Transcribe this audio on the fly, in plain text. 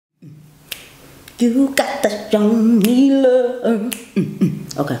You got to show me love.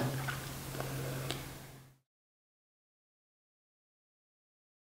 Okay.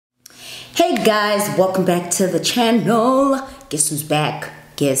 Hey guys, welcome back to the channel. Guess who's back?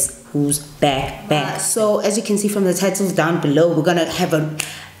 Guess who's back? So as you can see from the titles down below, we're gonna have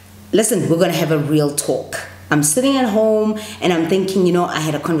a real talk. I'm sitting at home and I'm thinking, you know, I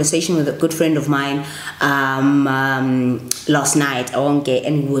had a conversation with a good friend of mine last night,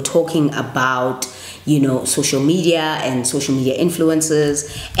 and we were talking about, you know, social media and social media influencers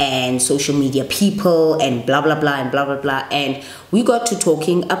and social media people and blah blah blah and blah blah blah, and we got to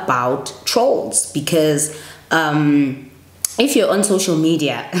talking about trolls because if you're on social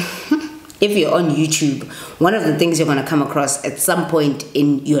media if you're on YouTube, one of the things you're going to come across at some point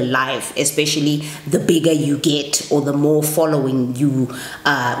in your life, especially the bigger you get or the more following you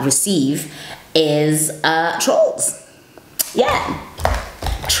receive, is trolls. Yeah.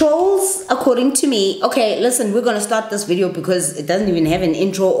 Trolls, according to me. Okay, listen, we're going to start this video because it doesn't even have an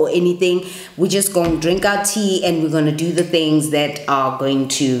intro or anything. We're just going to drink our tea and we're going to do the things that are going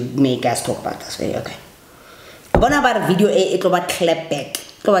to make us talk about this video. Okay. About a video, it's about clapback.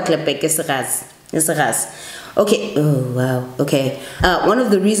 Okay. Oh wow. Okay. One of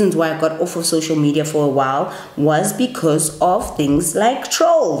the reasons why I got off of social media for a while was because of things like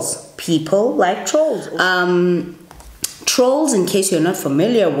trolls. People like trolls. Trolls, in case you're not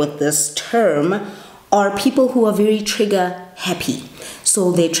familiar with this term, are people who are very trigger happy.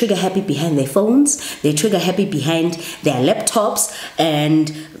 So they trigger happy behind their phones, they trigger happy behind their laptops,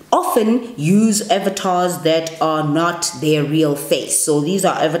 and often use avatars that are not their real face. So these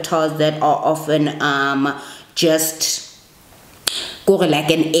are avatars that are often just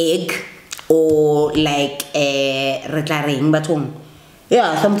like an egg or like a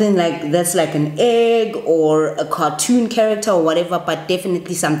something like that's like an egg or a cartoon character or whatever, but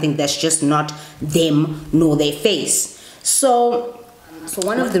definitely something that's just not them nor their face. So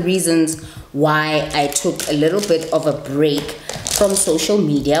one of the reasons why I took a little bit of a break from social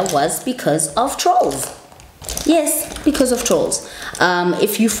media was because of trolls. Yes, because of trolls.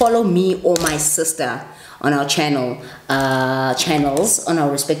 If you follow me or my sister on our on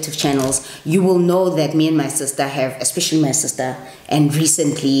our respective channels, you will know that me and my sister have, especially my sister, and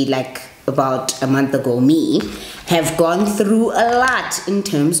recently, like about a month ago, me, have gone through a lot in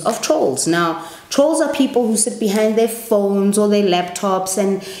terms of trolls. Now, trolls are people who sit behind their phones or their laptops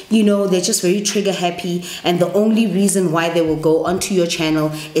and, you know, they're just very trigger happy, and the only reason why they will go onto your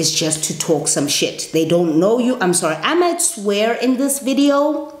channel is just to talk some shit. They don't know you. I'm sorry, I might swear in this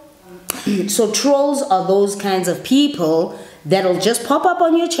video. So trolls are those kinds of people that'll just pop up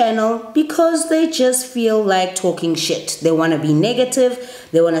on your channel because they just feel like talking shit. They want to be negative,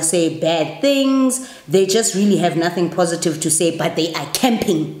 they want to say bad things, they just really have nothing positive to say, but they are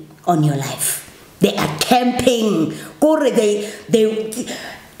camping on your life. They are camping.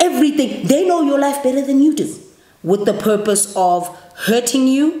 Everything. They know your life better than you do, with the purpose of hurting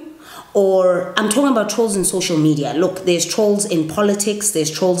you. Or I'm talking about trolls in social media. Look, there's trolls in politics, there's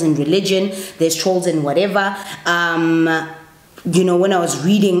trolls in religion, there's trolls in whatever. You know, when I was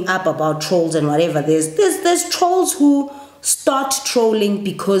reading up about trolls and whatever, there's trolls who start trolling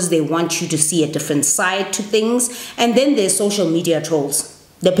because they want you to see a different side to things. And then there's social media trolls.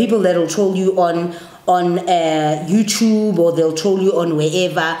 The people that will troll you on YouTube, or they'll troll you on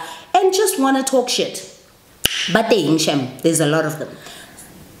wherever and just want to talk shit. But there's a lot of them.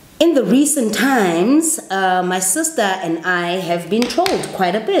 In the recent times, my sister and I have been trolled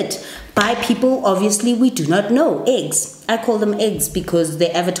quite a bit by people obviously we do not know. Eggs. I call them eggs because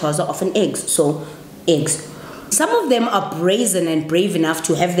their avatars are often eggs. So, eggs. Some of them are brazen and brave enough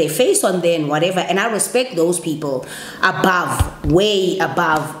to have their face on there and whatever, and I respect those people way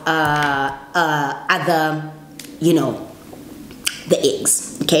above other, you know, the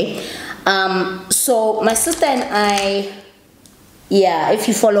eggs. Okay. So my sister and I, yeah, if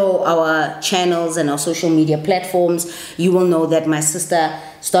you follow our channels and our social media platforms, you will know that my sister,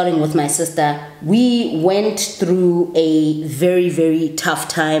 starting with my sister, we went through a very, very tough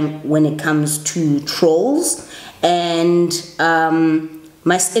time when it comes to trolls. And in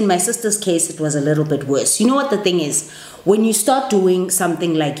my sister's case, it was a little bit worse. You know what the thing is? When you start doing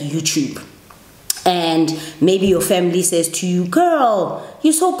something like YouTube, and maybe your family says to you, girl,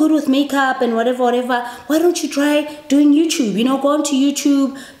 you're so good with makeup and whatever, why don't you try doing YouTube? You know, go onto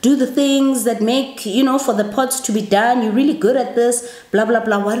YouTube, do the things that make, you know, for the pods to be done. You're really good at this, blah, blah,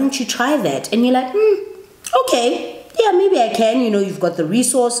 blah. Why don't you try that? And you're like, okay, yeah, maybe I can. You know, you've got the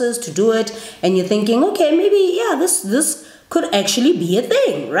resources to do it. And you're thinking, okay, maybe, yeah, this could actually be a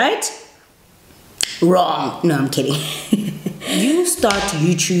thing, right? Wrong. No, I'm kidding. You start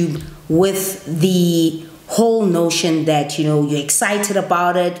YouTube with the whole notion that, you know, you're excited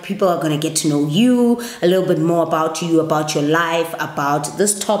about it. People are going to get to know you a little bit more about you, about your life, about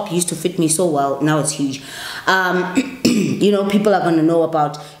this top used to fit me so well. Now it's huge. You know, people are going to know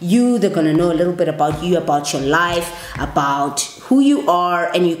about you. They're going to know a little bit about you, about your life, about who you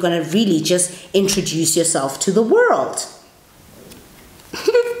are, and you're going to really just introduce yourself to the world.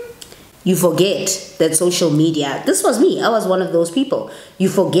 You forget that social media, this was me, I was one of those people. You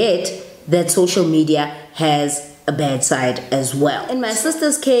forget that social media has a bad side as well. In my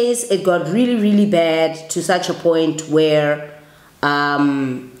sister's case, it got really, really bad to such a point where,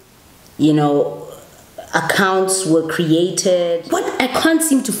 you know, accounts were created. What I can't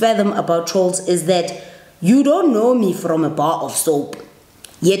seem to fathom about trolls is that you don't know me from a bar of soap,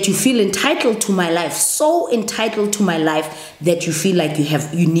 yet you feel entitled to my life, so entitled to my life that you feel like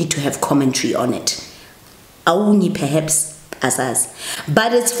you need to have commentary on it. Awuni perhaps as us.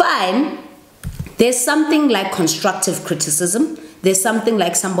 But it's fine. There's something like constructive criticism. There's something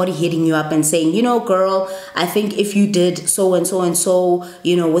like somebody hitting you up and saying, you know, girl, I think if you did so and so and so,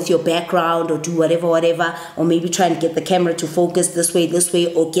 you know, with your background, or do whatever, or maybe try and get the camera to focus this way,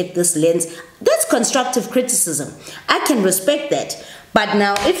 or get this lens. That's constructive criticism. I can respect that. But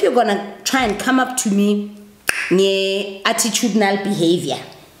now if you're gonna try and come up to me, attitudinal behavior,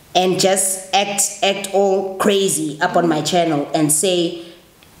 and just act all crazy up on my channel and say,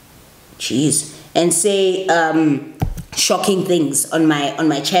 shocking things on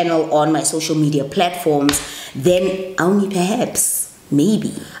my channel, or on my social media platforms, then only perhaps,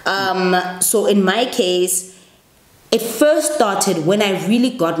 maybe. So in my case, it first started when I really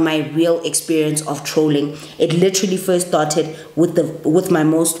got my real experience of trolling. It literally first started with my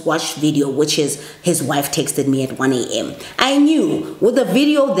most watched video, which is his wife texted me at 1 a.m. I knew with a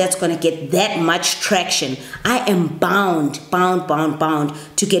video that's gonna get that much traction, I am bound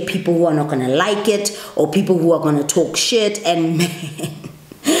to get people who are not gonna like it, or people who are gonna talk shit. And man,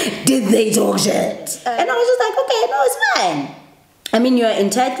 did they talk shit? And I was just like, okay, no, it's fine. I mean, you are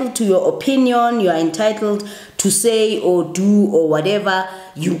entitled to your opinion. You are entitled to say or do or whatever,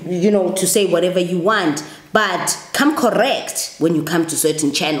 you know, to say whatever you want. But come correct when you come to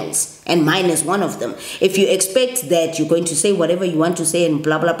certain channels. And mine is one of them. If you expect that you're going to say whatever you want to say and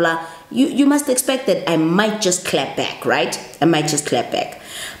blah, blah, blah, you must expect that I might just clap back, right? I might just clap back.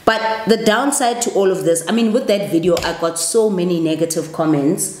 But the downside to all of this, I mean, with that video, I got so many negative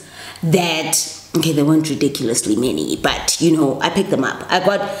comments that... Okay, they weren't ridiculously many, but, you know, I picked them up. I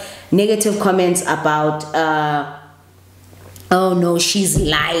got negative comments about, oh no, she's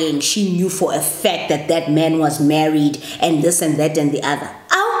lying. She knew for a fact that that man was married and this and that and the other.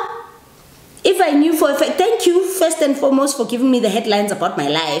 Oh, if I knew for a fact, thank you first and foremost for giving me the headlines about my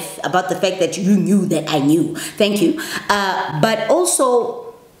life, about the fact that you knew that I knew. Thank you. But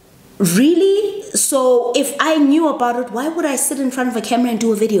also, really, so if I knew about it, why would I sit in front of a camera and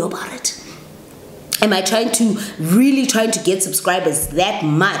do a video about it? Am I really trying to get subscribers that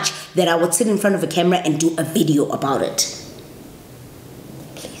much that I would sit in front of a camera and do a video about it?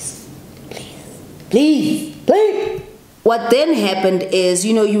 Please. What then happened is,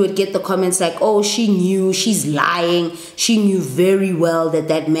 you know, you would get the comments like, oh, she knew, she's lying. She knew very well that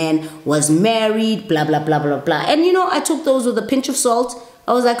that man was married, blah, blah, blah, blah, blah. And, you know, I took those with a pinch of salt.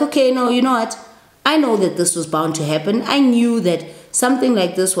 I was like, okay, no, you know what? I know that this was bound to happen. I knew that something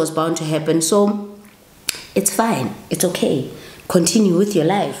like this was bound to happen. So... it's fine. It's okay. Continue with your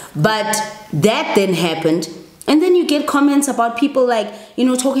life. But that then happened. And then you get comments about people like, you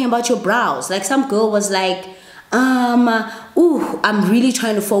know, talking about your brows. Like some girl was like, ooh, I'm really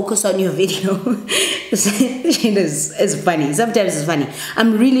trying to focus on your video. It's funny. Sometimes it's funny.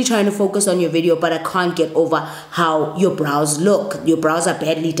 I'm really trying to focus on your video, but I can't get over how your brows look. Your brows are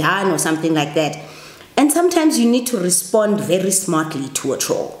badly done or something like that. And sometimes you need to respond very smartly to a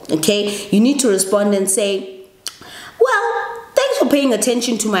troll, okay? You need to respond and say, well, thanks for paying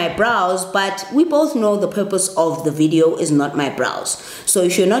attention to my brows, but we both know the purpose of the video is not my brows. So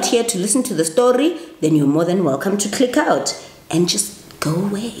if you're not here to listen to the story, then you're more than welcome to click out and just go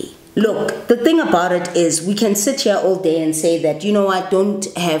away. Look, the thing about it is we can sit here all day and say that, you know what, don't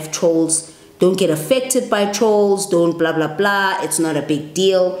have trolls, don't get affected by trolls, don't blah, blah, blah, it's not a big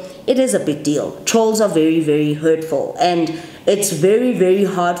deal. It is a big deal. Trolls are very, very hurtful. And it's very, very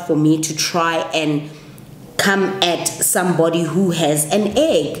hard for me to try and come at somebody who has an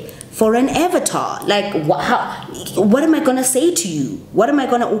egg for an avatar. Like, what am I going to say to you? What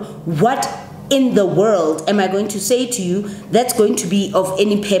in the world am I going to say to you that's going to be of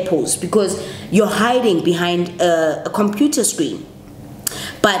any purpose? Because you're hiding behind a computer screen.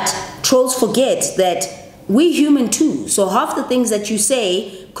 But trolls forget that we're human too. So half the things that you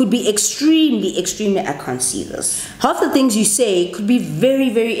say could be extremely, I can't see this. Half the things you say could be very,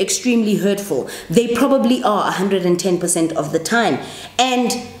 very extremely hurtful. They probably are 110% of the time.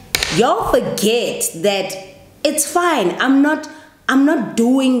 And y'all forget that it's fine. I'm not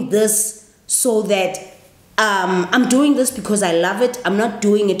doing this so that I'm doing this because I love it. I'm not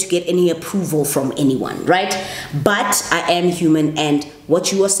doing it to get any approval from anyone, right? But I am human, and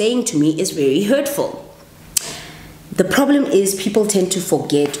what you are saying to me is very hurtful. The problem is people tend to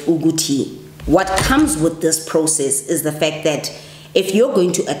forget Uguti. What comes with this process is the fact that if you're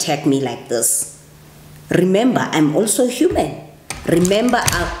going to attack me like this, remember, I'm also human. Remember,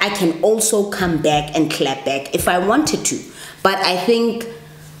 I can also come back and clap back if I wanted to. But I think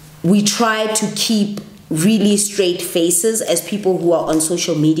we try to keep really straight faces as people who are on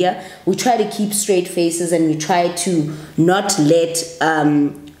social media. We try to keep straight faces, and we try to not let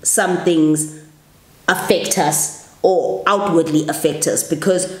some things affect us or outwardly affect us,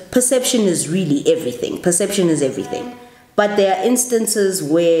 because perception is really everything. Perception is everything. But there are instances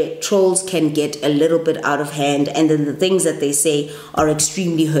where trolls can get a little bit out of hand, and then the things that they say are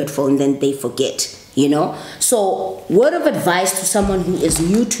extremely hurtful, and then they forget, you know? So, word of advice to someone who is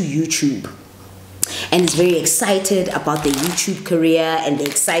new to YouTube and is very excited about their YouTube career, and they're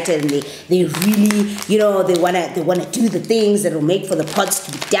excited, and they really, you know, they wanna do the things that will make for the pods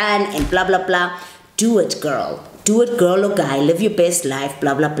to be done, and blah blah blah. Do it, girl. Do it, girl or guy. Live your best life,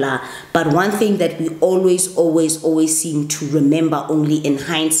 blah blah blah. But one thing that we always seem to remember only in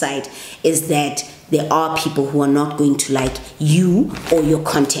hindsight is that there are people who are not going to like you or your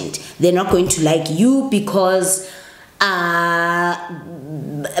content. They're not going to like you because they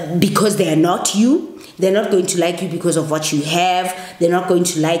are not you. They're not going to like you because of what you have. They're not going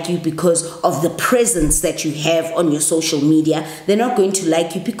to like you because of the presence that you have on your social media. They're not going to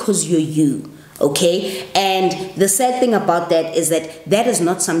like you because you're you. Okay? And the sad thing about that is that that is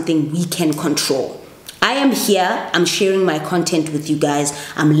not something we can control. I am here, I'm sharing my content with you guys.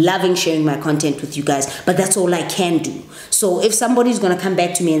 I'm loving sharing my content with you guys, but that's all I can do. So if somebody's gonna come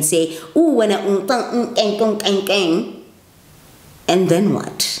back to me and say, ooh, when and then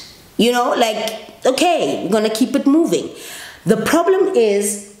what? You know, like, okay, we're gonna keep it moving. The problem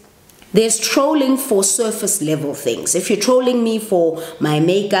is, there's trolling for surface level things. If you're trolling me for my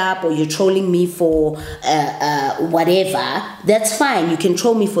makeup, or you're trolling me for whatever, that's fine. You can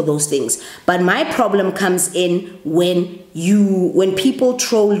troll me for those things. But my problem comes in when people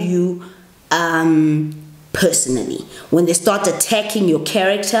troll you personally. When they start attacking your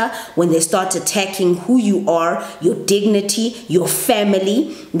character, when they start attacking who you are, your dignity, your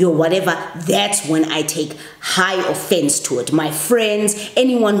family, your whatever, that's when I take high offense to it. My friends,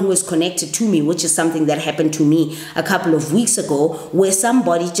 anyone who is connected to me, which is something that happened to me a couple of weeks ago, where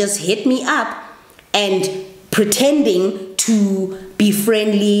somebody just hit me up and pretending to be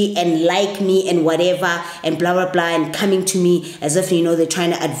friendly and like me and whatever and blah blah blah, and coming to me as if, you know, they're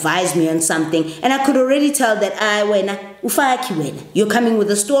trying to advise me on something, and I could already tell that you're coming with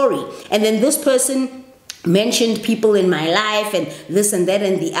a story. And then this person mentioned people in my life and this and that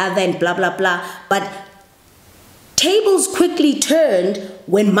and the other and blah blah blah, but tables quickly turned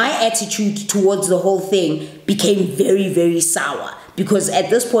when my attitude towards the whole thing became very, very sour, because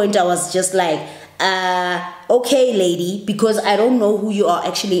at this point I was just like, okay, lady, because I don't know who you are.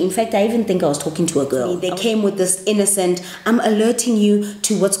 Actually, in fact, I even think I was talking to a girl. They came with this innocent, I'm alerting you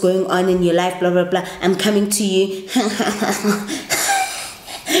to what's going on in your life, blah, blah, blah. I'm coming to you.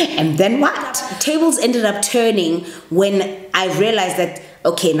 And then what? Tables ended up turning when I realized that,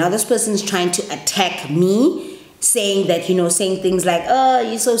 okay, now this person's trying to attack me, saying that, you know, saying things like, oh,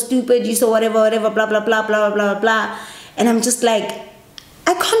 you're so stupid, you're so whatever, whatever, blah, blah, blah, blah, blah, blah. And I'm just like,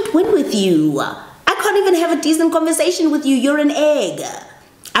 I can't win with you. I can't even have a decent conversation with you. You're an egg.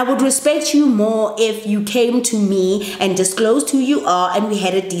 I would respect you more if you came to me and disclosed who you are, and we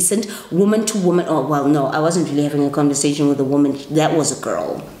had a decent woman to woman. Oh, well, no, I wasn't really having a conversation with a woman. That was a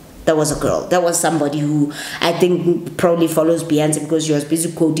girl. That was a girl. That was somebody who I think probably follows Beyonce, because she was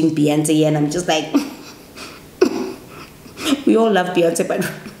busy quoting Beyonce, and I'm just like, we all love Beyonce, but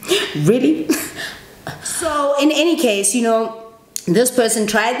really? So in any case, you know, this person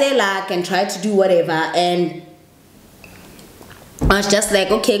tried their luck and tried to do whatever, and I was just like,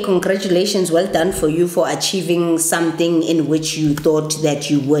 okay, congratulations, well done for you for achieving something in which you thought that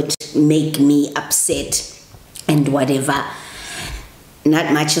you would make me upset and whatever.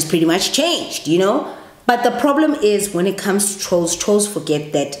 Not much has pretty much changed, you know. But the problem is, when it comes to trolls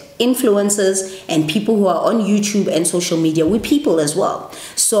forget that influencers and people who are on YouTube and social media, we're people as well.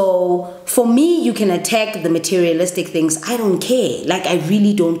 So for me, you can attack the materialistic things. I don't care. Like, I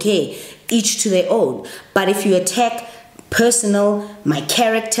really don't care. each to their own. But if you attack personal, my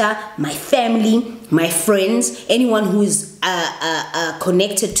character, my family, my friends, anyone who is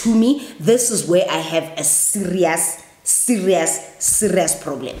connected to me, this is where I have a serious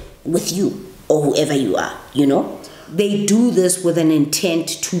problem with you or whoever you are, you know. They do this with an intent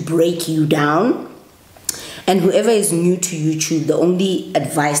to break you down. And whoever is new to YouTube, the only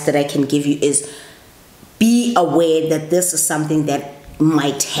advice that I can give you is be aware that this is something that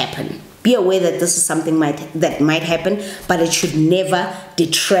might happen. Be aware that this is something that might happen, but it should never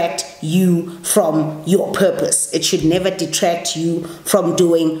detract you from your purpose. It should never detract you from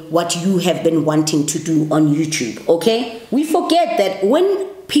doing what you have been wanting to do on YouTube, okay? We forget that when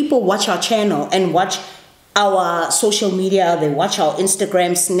people watch our channel and watch our social media, they watch our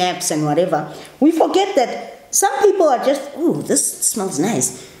Instagram snaps and whatever, we forget that some people are just, ooh, this smells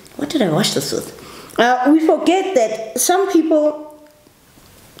nice. What did I wash this with? We forget that some people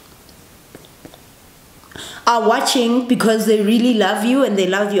are watching because they really love you and they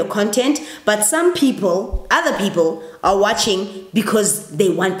love your content, but some people, other people, are watching because they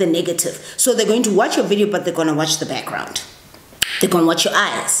want the negative. So they're going to watch your video, but they're going to watch the background. They're going to watch your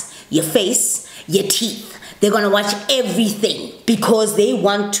eyes, your face, your teeth. They're going to watch everything because they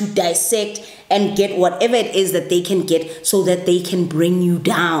want to dissect and get whatever it is that they can get so that they can bring you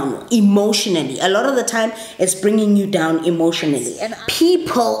down emotionally. A lot of the time, it's bringing you down emotionally. And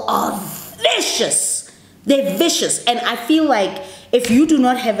people are vicious. They're vicious. And I feel like if you do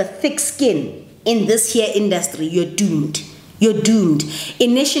not have a thick skin in this here industry, you're doomed. You're doomed.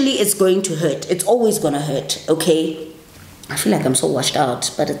 Initially, it's going to hurt. It's always going to hurt, okay? I feel like I'm so washed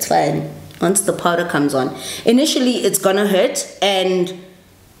out, but it's fine. Once the powder comes on. Initially, it's going to hurt, and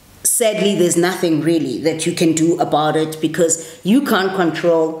sadly, there's nothing really that you can do about it because you can't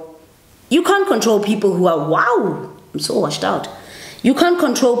control people who are, wow, I'm so washed out. You can't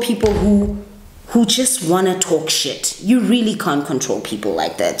control people who just want to talk shit. You really can't control people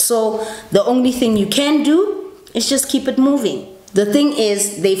like that. So the only thing you can do is just keep it moving. The thing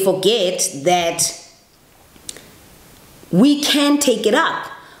is, they forget that we can take it up.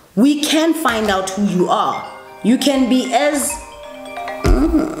 We can find out who you are. You can be as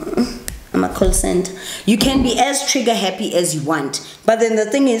I'm a call center. You can be as trigger happy as you want. But then the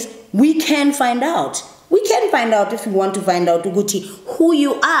thing is, we can find out. We can find out if you want to find out who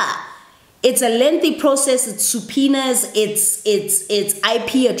you are. It's a lengthy process. It's subpoenas. It's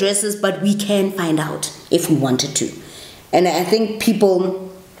IP addresses. But we can find out if we wanted to. And I think people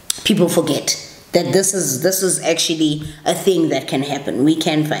forget that this is actually a thing that can happen. We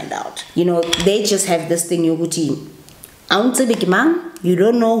can find out. You know, they just have this thing, you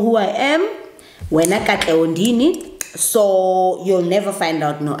don't know who I am. When I cut so you'll never find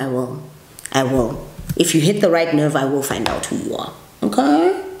out. No, I will. If you hit the right nerve, I will find out who you are.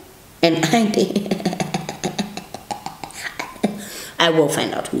 Okay? And I will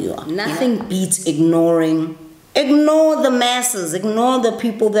find out who you are. Nothing beats ignoring. Ignore the masses. Ignore the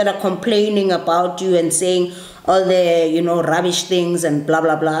people that are complaining about you and saying all the, rubbish things and blah,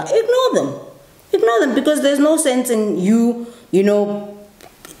 blah, blah. Ignore them. Ignore them because there's no sense in you,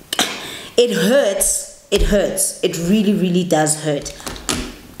 It hurts. It hurts. It really, really does hurt.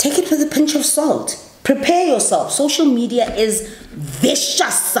 Take it with a pinch of salt. Prepare yourself. Social media is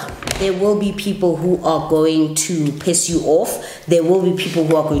vicious. There will be people who are going to piss you off. There will be people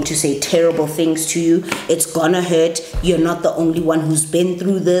who are going to say terrible things to you. It's gonna hurt. You're not the only one who's been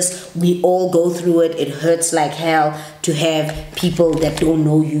through this. We all go through it. It hurts like hell to have people that don't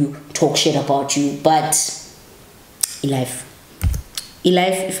know you talk shit about you. But life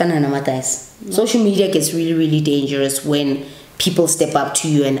ifana namatas. Social media gets really, really dangerous when people step up to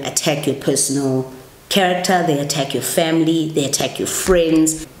you and attack your personal character, they attack your family, they attack your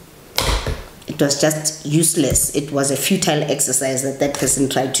friends. It was just useless. It was a futile exercise that person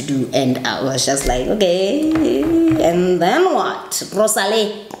tried to do, and I was just like, okay, and then what,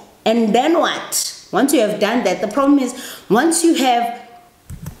 Rosale? And then what? Once you have done that, the problem is, once you have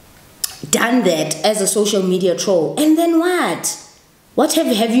done that as a social media troll, and then what? What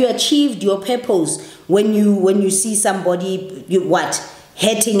have you achieved your purpose when you see somebody,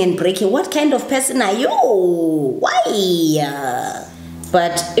 hurting and breaking? What kind of person are you? Why?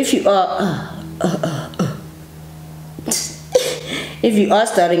 But if you are if you are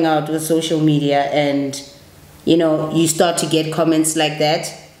starting out with social media and you start to get comments like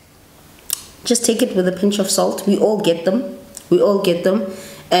that, just take it with a pinch of salt. We all get them.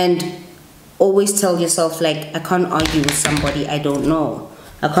 And always tell yourself, like, I can't argue with somebody I don't know.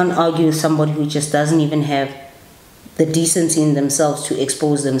 I can't argue with somebody who just doesn't even have the decency in themselves to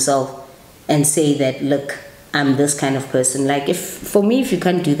expose themselves and say that, look, I'm this kind of person. Like, if you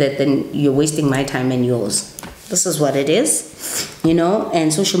can't do that, then you're wasting my time and yours. This is what it is, you know.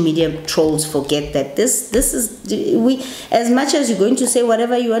 And social media trolls forget that this is, we, as much as you're going to say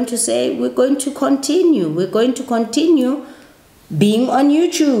whatever you want to say, we're going to continue being on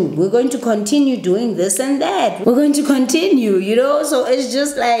YouTube. We're going to continue doing this and that. We're going to continue, you know. So it's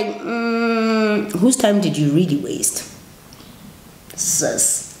just like, whose time did you really waste,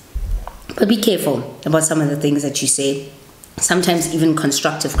 sis? But be careful about some of the things that you say. Sometimes even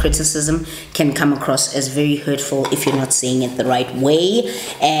constructive criticism can come across as very hurtful if you're not saying it the right way.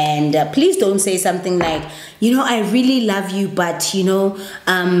 And please don't say something like, you know, I really love you, but you know,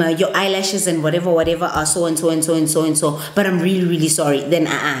 your eyelashes and whatever are so and so and so and so and so, but I'm really, really sorry. Then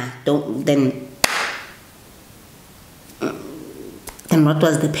don't, then what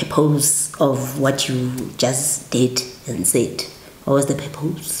was the purpose of what you just did and said? What was the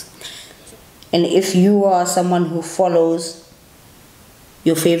purpose? And if you are someone who follows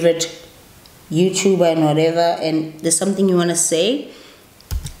your favorite YouTuber and whatever, and there's something you want to say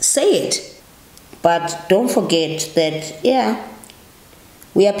it. But don't forget that, yeah,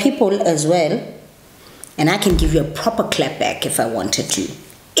 we are people as well. And I can give you a proper clap back if I wanted to.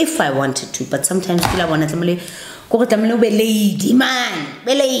 But sometimes people want to be lady, man.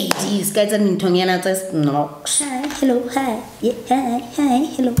 Be ladies. Guys, I'm no. Hi, hello, hi. Yeah, hi,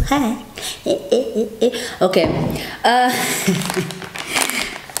 hello, hi. Okay.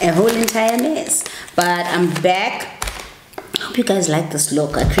 A whole entire mess. But I'm back. I hope you guys like this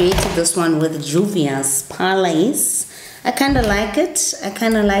look. I created this one with Juvia's Parlays. I kind of like it.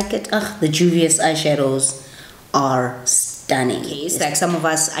 The Juvia's eyeshadows are stunning. It's like some of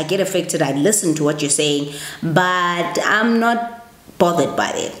us, I get affected, I listen to what you're saying, but I'm not bothered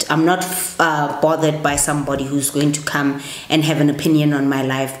by it. I'm not bothered by somebody who's going to come and have an opinion on my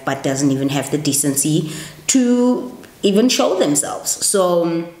life but doesn't even have the decency to even show themselves.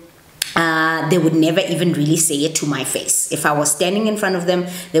 So they would never even really say it to my face. If I was standing in front of them,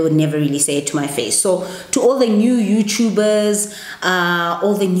 they would never really say it to my face. So to all the new YouTubers,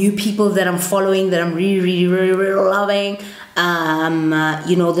 all the new people that I'm following, that I'm really loving,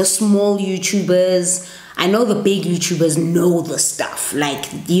 you know, the small YouTubers, I know the big YouTubers know the stuff, like,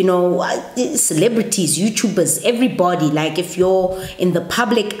 you know, celebrities, YouTubers, everybody. Like, if you're in the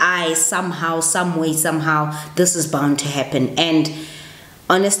public eye somehow, some way, somehow, this is bound to happen. And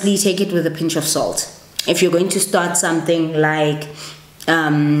honestly, take it with a pinch of salt. If you're going to start something like,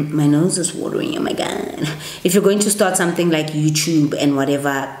 my nose is watering, oh my God. If you're going to start something like YouTube and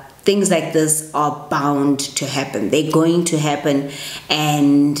whatever, things like this are bound to happen. They're going to happen,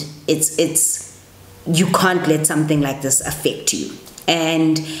 and you can't let something like this affect you.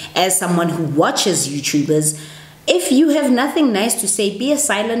 And as someone who watches YouTubers, if you have nothing nice to say, be a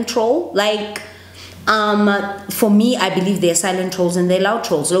silent troll. Like, for me, I believe there are silent trolls and there are loud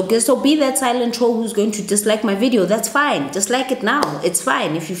trolls. Okay, so be that silent troll who's going to dislike my video. That's fine. Dislike it now. It's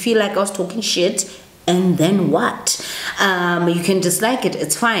fine. If you feel like I was talking shit, and then what? You can dislike it,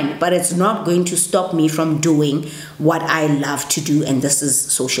 it's fine, but it's not going to stop me from doing what I love to do, and this is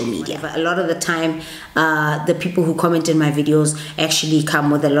social media. But a lot of the time, the people who comment in my videos actually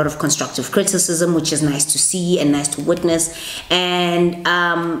come with a lot of constructive criticism, which is nice to see and nice to witness. And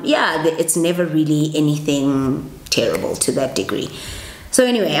yeah, it's never really anything terrible to that degree. So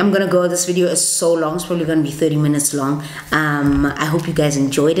anyway, I'm gonna go. This video is so long, it's probably gonna be 30 minutes long. I hope you guys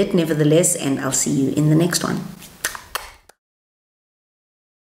enjoyed it nevertheless, and I'll see you in the next one.